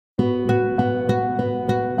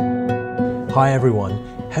Hi everyone.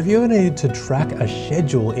 Have you ever needed to track a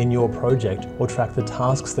schedule in your project or track the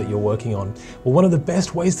tasks that you're working on? Well, one of the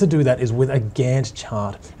best ways to do that is with a Gantt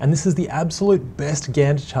chart. And this is the absolute best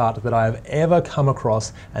Gantt chart that I have ever come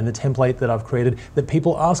across, and the template that I've created that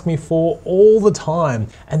people ask me for all the time.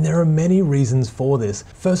 And there are many reasons for this.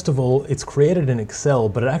 First of all, it's created in Excel,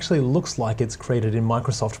 but it actually looks like it's created in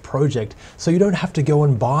Microsoft Project. So you don't have to go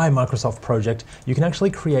and buy Microsoft Project. You can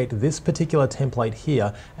actually create this particular template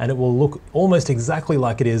here, and it will look almost exactly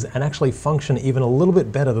like it is and actually function even a little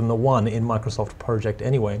bit better than the one in Microsoft Project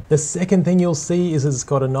anyway. The second thing you'll see is it's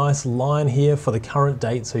got a nice line here for the current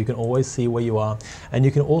date, so you can always see where you are. And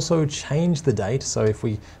you can also change the date. So if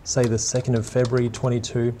we say the 2nd of February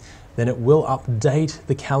 22, then it will update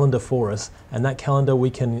the calendar for us, and that calendar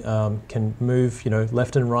we can move,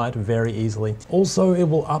 left and right very easily. Also, it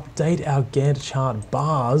will update our Gantt chart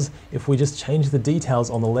bars if we just change the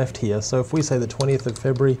details on the left here. So if we say the 20th of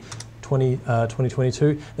February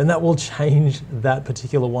 2022, then that will change that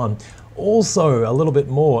particular one. Also, a little bit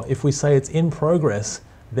more, if we say it's in progress,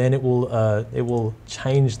 then it will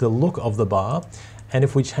change the look of the bar. And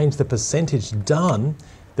if we change the percentage done,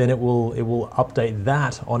 then it will update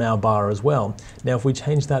that on our bar as well. Now, if we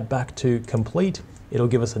change that back to complete, it'll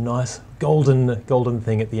give us a nice golden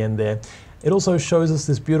thing at the end there. It also shows us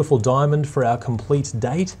this beautiful diamond for our complete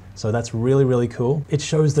date, so that's really, really cool. It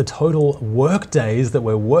shows the total work days that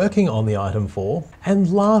we're working on the item for.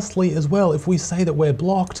 And lastly as well, if we say that we're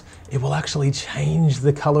blocked, it will actually change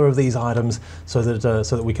the color of these items so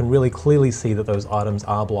that we can really clearly see that those items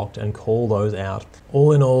are blocked and call those out.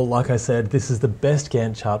 All in all, like I said, this is the best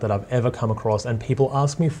Gantt chart that I've ever come across, and people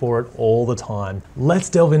ask me for it all the time. Let's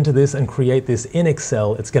delve into this and create this in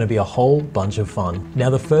Excel. It's going to be a whole bunch of fun. Now,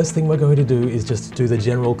 the first thing we're going to do is just do the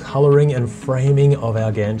general coloring and framing of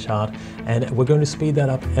our Gantt chart, and we're going to speed that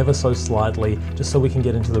up ever so slightly just so we can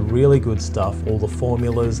get into the really good stuff, all the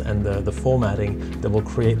formulas and the formatting that will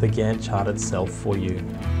create the Gantt chart itself for you.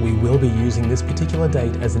 We will be using this particular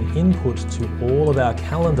date as an input to all of our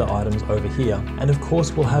calendar items over here, and of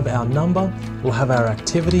course we'll have our number, we'll have our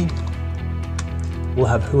activity, we'll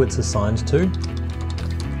have who it's assigned to,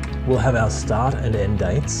 we'll have our start and end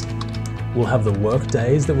dates, we'll have the work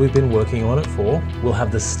days that we've been working on it for. We'll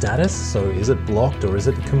have the status, so is it blocked or is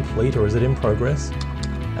it complete or is it in progress?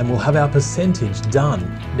 And we'll have our percentage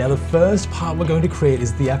done. Now, the first part we're going to create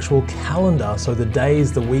is the actual calendar, so the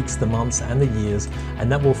days, the weeks, the months, and the years, and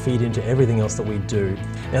that will feed into everything else that we do.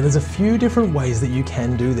 Now, there's a few different ways that you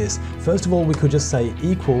can do this. First of all, we could just say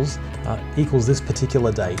equals this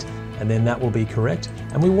particular date, and then that will be correct.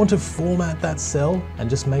 And we want to format that cell and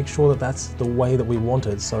just make sure that that's the way that we want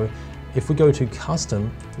it. So if we go to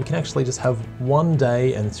custom, we can actually just have 1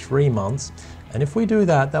 day and 3 months. And if we do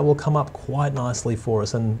that, that will come up quite nicely for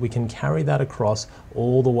us, and we can carry that across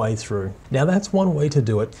all the way through. Now, that's one way to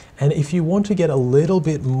do it. And if you want to get a little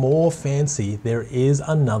bit more fancy, there is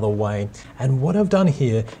another way. And what I've done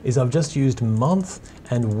here is I've just used month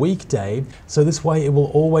and weekday. So this way it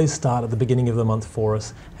will always start at the beginning of the month for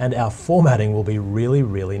us, and our formatting will be really,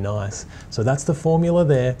 really nice. So that's the formula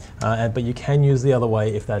there, but you can use the other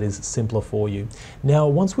way if that is simpler for you. Now,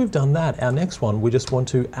 once we've done that, our next one, we just want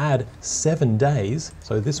to add 7 days.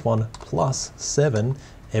 So this one plus 7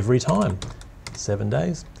 every time, 7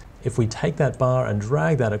 days. If we take that bar and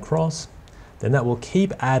drag that across, then that will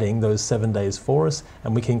keep adding those 7 days for us,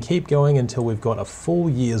 and we can keep going until we've got a full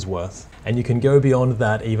year's worth. And you can go beyond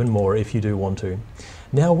that even more if you do want to.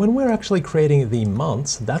 Now, when we're actually creating the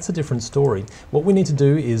months, that's a different story. What we need to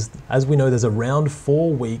do is, as we know, there's around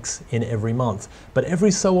 4 weeks in every month, but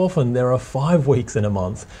every so often there are 5 weeks in a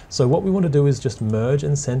month. So what we want to do is just merge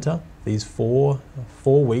and center these four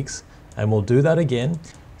weeks, and we'll do that again.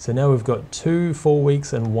 So now we've got 2 4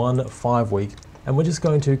 weeks and 1 5 week. And we're just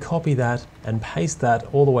going to copy that and paste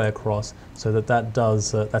that all the way across so that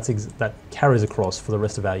that carries across for the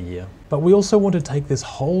rest of our year. But we also want to take this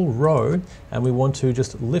whole row and we want to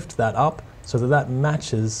just lift that up so that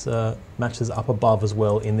matches up above as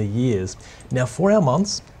well in the years. Now, for our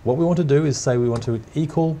months, what we want to do is say we want to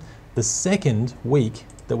equal the second week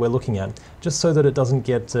that we're looking at, just so that it doesn't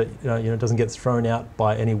get doesn't get thrown out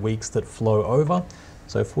by any weeks that flow over.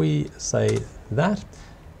 So if we say that.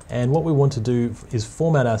 And what we want to do is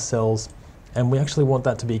format our cells, and we actually want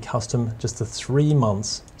that to be custom just to 3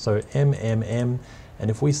 months. So MMM,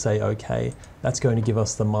 and if we say OK, that's going to give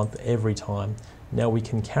us the month every time. Now we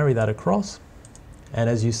can carry that across, and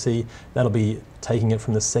as you see, that'll be taking it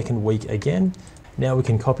from the 2nd week again. Now we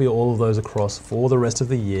can copy all of those across for the rest of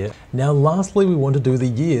the year. Now lastly, we want to do the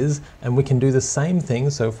years, and we can do the same thing.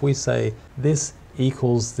 So if we say this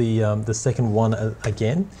equals the second one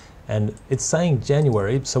again, and it's saying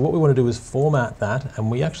January, so what we want to do is format that, and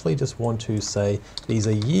we actually just want to say these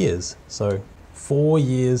are years, so 4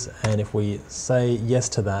 years, and if we say yes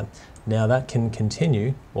to that, now that can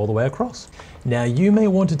continue all the way across. Now you may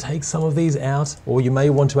want to take some of these out, or you may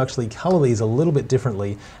want to actually color these a little bit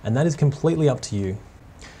differently, and that is completely up to you.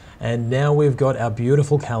 And now we've got our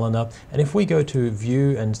beautiful calendar, and if we go to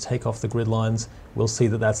view and take off the grid lines, we'll see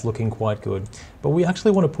that that's looking quite good. But we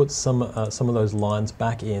actually want to put some of those lines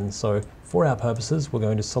back in, so for our purposes we're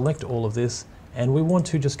going to select all of this, and we want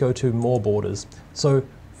to just go to more borders. So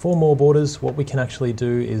for more borders, what we can actually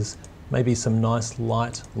do is maybe some nice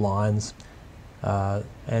light lines,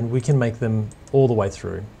 and we can make them all the way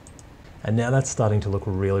through. And now that's starting to look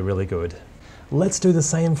really, really good. Let's do the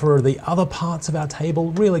same for the other parts of our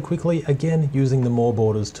table really quickly, again using the More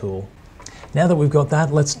Borders tool. Now that we've got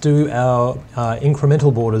that, let's do our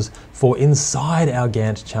incremental borders for inside our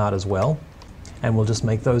Gantt chart as well. And we'll just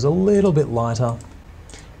make those a little bit lighter.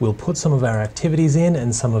 We'll put some of our activities in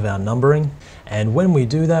and some of our numbering. And when we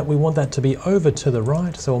do that, we want that to be over to the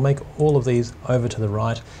right. So we'll make all of these over to the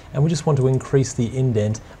right. And we just want to increase the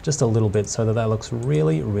indent just a little bit so that that looks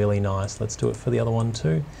really, really nice. Let's do it for the other one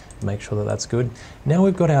too. Make sure that that's good. Now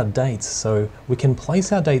we've got our dates. So we can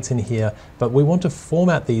place our dates in here, but we want to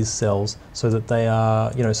format these cells so that they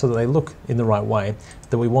are, so that they look in the right way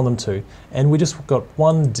that we want them to. And we just got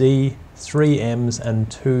 1D, 3 M's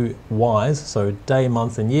and 2 Y's, so day,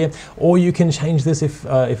 month and year. Or you can change this if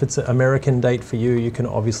it's an American date for you, you can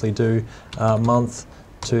obviously do month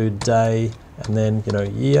to day and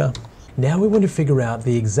then year. Now we want to figure out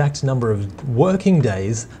the exact number of working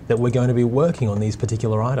days that we're going to be working on these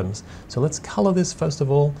particular items. So let's color this first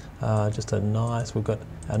of all, just a nice, we've got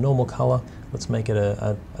our normal color. Let's make it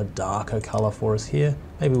a darker color for us here,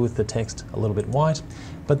 maybe with the text a little bit white.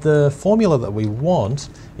 But the formula that we want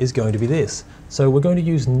is going to be this. So we're going to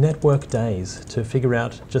use network days to figure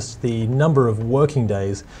out just the number of working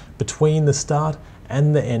days between the start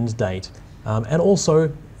and the end date. And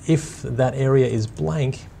also, if that area is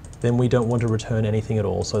blank, then we don't want to return anything at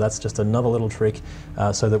all. So that's just another little trick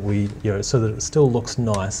so that so that it still looks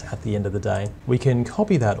nice at the end of the day. We can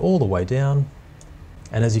copy that all the way down.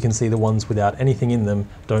 And as you can see, the ones without anything in them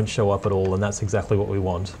don't show up at all, and that's exactly what we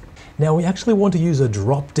want. Now we actually want to use a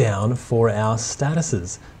drop down for our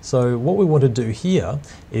statuses. So what we want to do here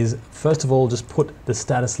is, first of all, just put the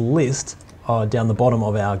status list down the bottom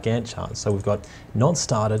of our Gantt chart. So we've got not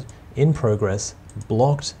started, in progress,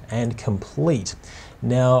 blocked, and complete.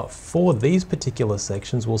 Now for these particular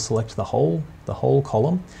sections, we'll select the whole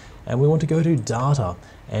column, and we want to go to data,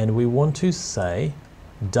 and we want to say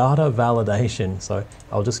data validation. So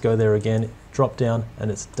I'll just go there again, drop down,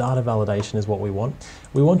 and it's data validation is what we want.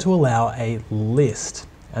 We want to allow a list,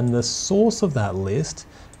 and the source of that list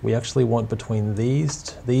we actually want between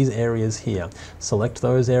these areas here. Select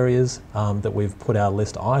those areas that we've put our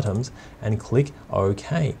list items and click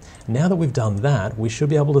OK. Now that we've done that, we should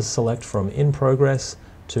be able to select from in progress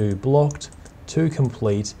to blocked to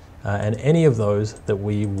complete and any of those that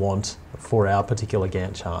we want for our particular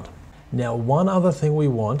Gantt chart. Now, one other thing we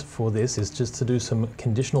want for this is just to do some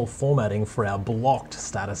conditional formatting for our blocked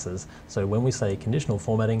statuses. So when we say conditional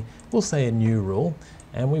formatting, we'll say a new rule,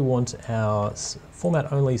 and we want our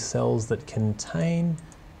format only cells that contain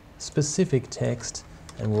specific text,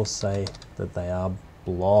 and we'll say that they are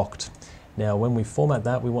blocked. Now, when we format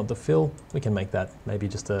that, we want the fill, we can make that maybe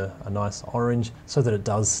just a nice orange so that it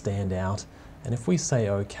does stand out. And if we say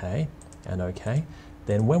OK and OK,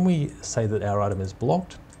 then when we say that our item is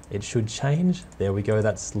blocked, it should change. There we go,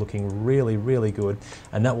 that's looking really, really good.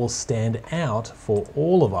 And that will stand out for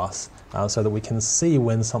all of us so that we can see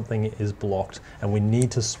when something is blocked and we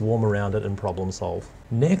need to swarm around it and problem solve.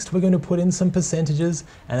 Next, we're going to put in some percentages.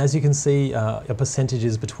 And as you can see, a percentage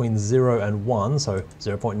is between 0 and 1, so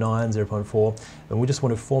 0.9, 0.4. And we just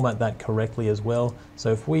want to format that correctly as well.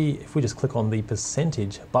 So if we just click on the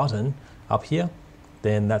percentage button up here,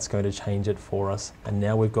 then that's going to change it for us. And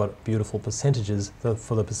now we've got beautiful percentages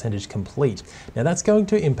for the percentage complete. Now that's going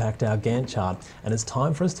to impact our Gantt chart, and it's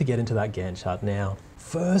time for us to get into that Gantt chart now.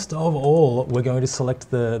 First of all, we're going to select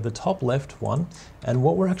the top left one, and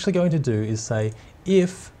what we're actually going to do is say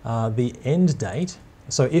if the end date,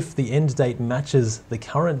 so if the end date matches the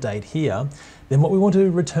current date here, then what we want to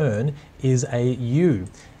return is a U.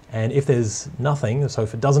 And if there's nothing, so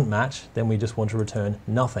if it doesn't match, then we just want to return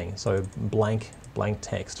nothing, so blank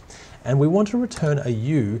text. And we want to return a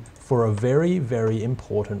U for a very, very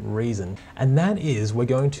important reason. And that is we're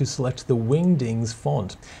going to select the Wingdings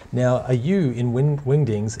font. Now, a U in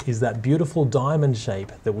Wingdings is that beautiful diamond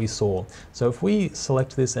shape that we saw. So if we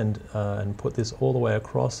select this and put this all the way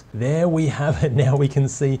across, there we have it. Now we can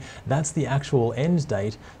see that's the actual end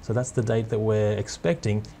date. So that's the date that we're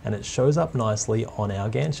expecting, and it shows up nicely on our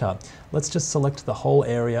Gantt chart. Let's just select the whole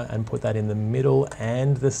area and put that in the middle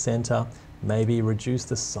and the center. Maybe reduce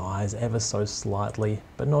the size ever so slightly,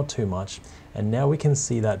 but not too much. And now we can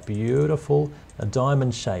see that beautiful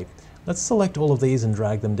diamond shape. Let's select all of these and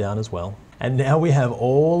drag them down as well. And now we have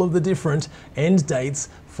all of the different end dates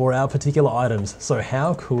for our particular items. So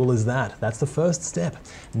how cool is that? That's the first step.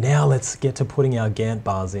 Now let's get to putting our Gantt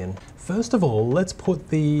bars in. First of all, let's put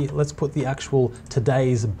the actual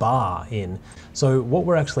today's bar in. So what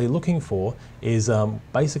we're actually looking for is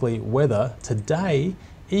basically whether today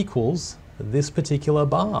equals this particular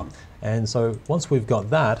bar. And so once we've got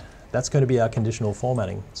that, that's going to be our conditional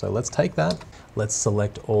formatting. So let's take that, let's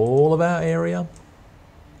select all of our area.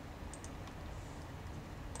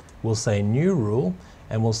 We'll say new rule,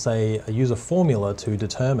 and we'll say use a formula to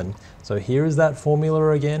determine. So here is that formula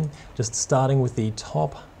again, just starting with the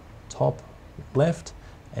top left,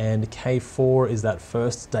 and K4 is that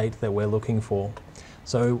first date that we're looking for.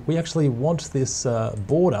 So we actually want this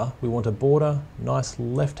border, we want a border, nice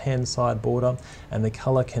left-hand side border, and the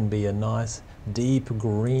color can be a nice deep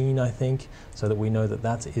green, I think, so that we know that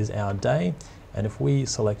that is our day. And if we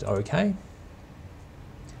select OK,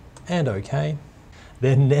 and OK,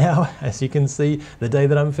 then now, as you can see, the day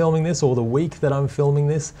that I'm filming this, or the week that I'm filming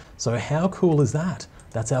this. So how cool is that?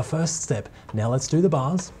 That's our first step. Now let's do the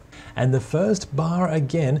bars. And the first bar,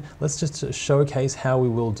 again, let's just showcase how we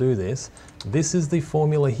will do this. This is the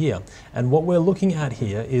formula here. And what we're looking at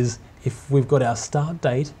here is if we've got our start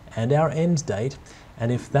date and our end date,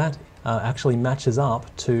 and if that actually matches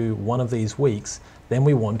up to one of these weeks, then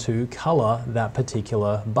we want to color that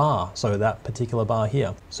particular bar. So that particular bar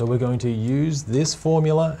here. So we're going to use this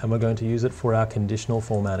formula, and we're going to use it for our conditional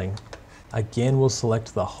formatting. Again, we'll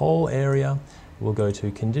select the whole area. We'll go to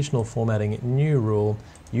conditional formatting, new rule,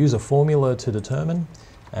 use a formula to determine,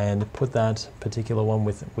 and put that particular one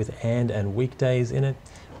with and weekdays in it.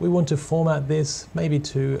 We want to format this maybe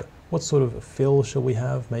to, what sort of fill shall we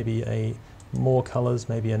have? Maybe more colors,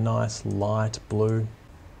 maybe a nice light blue.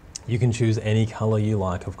 You can choose any color you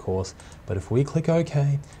like, of course, but if we click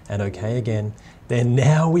OK and OK again, then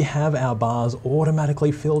now we have our bars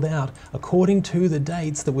automatically filled out according to the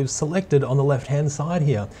dates that we've selected on the left-hand side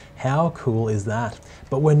here. How cool is that?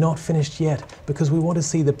 But we're not finished yet because we want to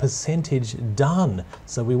see the percentage done,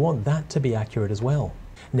 so we want that to be accurate as well.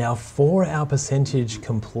 Now for our percentage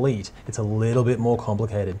complete, it's a little bit more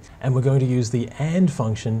complicated, and we're going to use the AND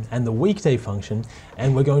function and the weekday function,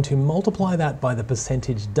 and we're going to multiply that by the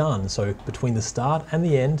percentage done, so between the start and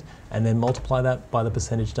the end, and then multiply that by the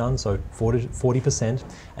percentage done, so 40%,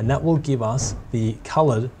 and that will give us the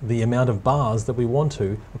amount of bars that we want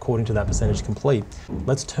to according to that percentage complete.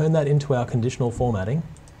 Let's turn that into our conditional formatting.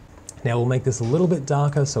 Now we'll make this a little bit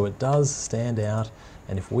darker so it does stand out,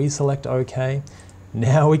 and if we select OK,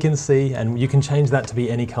 now we can see, and you can change that to be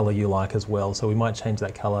any color you like as well. So we might change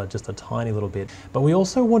that color just a tiny little bit. But we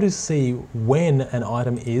also want to see when an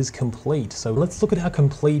item is complete. So let's look at our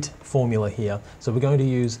complete formula here. So we're going to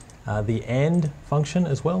use the AND function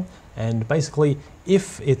as well. And basically,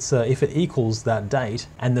 if it equals that date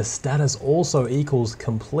and the status also equals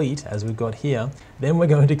complete, as we've got here, then we're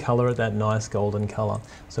going to color it that nice golden color.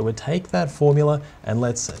 So we'll take that formula and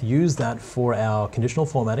let's use that for our conditional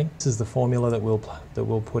formatting. This is the formula that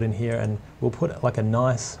we'll put in here, and we'll put like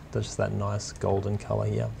just that nice golden color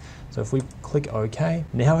here. So if we click OK,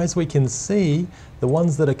 now as we can see, the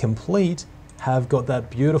ones that are complete have got that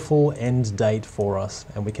beautiful end date for us,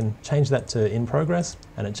 and we can change that to in progress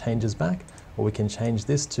and it changes back, or we can change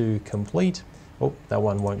this to complete. Oh, that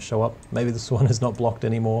one won't show up. Maybe this one is not blocked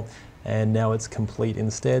anymore, and now it's complete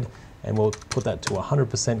instead. And we'll put that to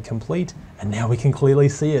 100% complete, and now we can clearly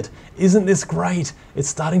see it. Isn't this great? It's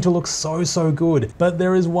starting to look so good. But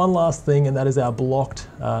there is one last thing, and that is our blocked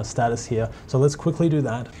status here. So let's quickly do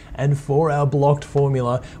that. And for our blocked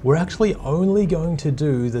formula, we're actually only going to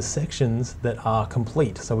do the sections that are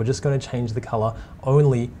complete. So we're just going to change the color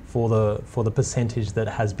only for the percentage that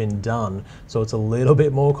has been done. So it's a little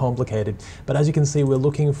bit more complicated. But as you can see, we're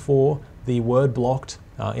looking for the word blocked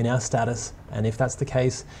in our status, and if that's the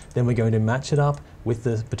case, then we're going to match it up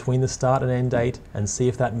with between the start and end date and see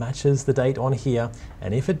if that matches the date on here.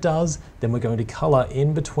 And if it does, then we're going to color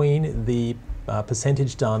in between the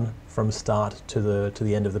percentage done from start to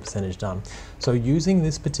the end of the percentage done. So using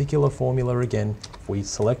this particular formula again, if we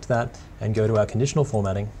select that and go to our conditional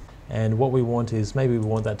formatting And what we want is, maybe we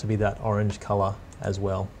want that to be that orange color as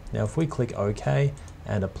well. Now if we click OK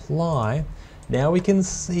and apply, now we can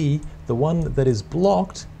see the one that is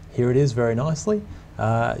blocked. Here it is very nicely.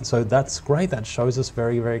 So that's great, that shows us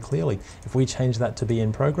very, very clearly. If we change that to be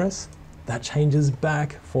in progress, that changes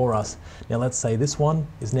back for us. Now let's say this one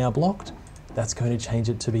is now blocked. That's going to change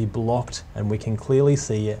it to be blocked, and we can clearly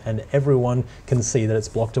see it, and everyone can see that it's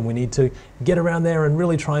blocked, and we need to get around there and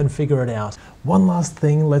really try and figure it out. One last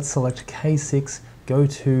thing, let's select K6, go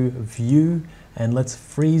to View, and let's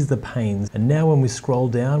freeze the panes. And now when we scroll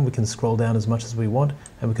down, we can scroll down as much as we want,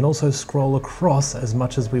 and we can also scroll across as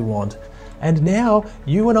much as we want. And now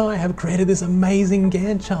you and I have created this amazing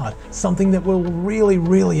Gantt chart, something that will really,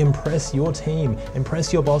 really impress your team,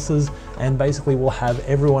 impress your bosses, and basically will have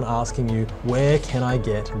everyone asking you, where can I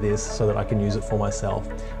get this so that I can use it for myself?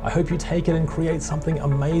 I hope you take it and create something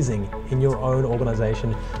amazing in your own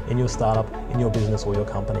organization, in your startup, in your business or your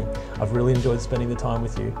company. I've really enjoyed spending the time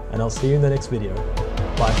with you, and I'll see you in the next video.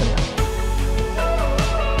 Bye for now.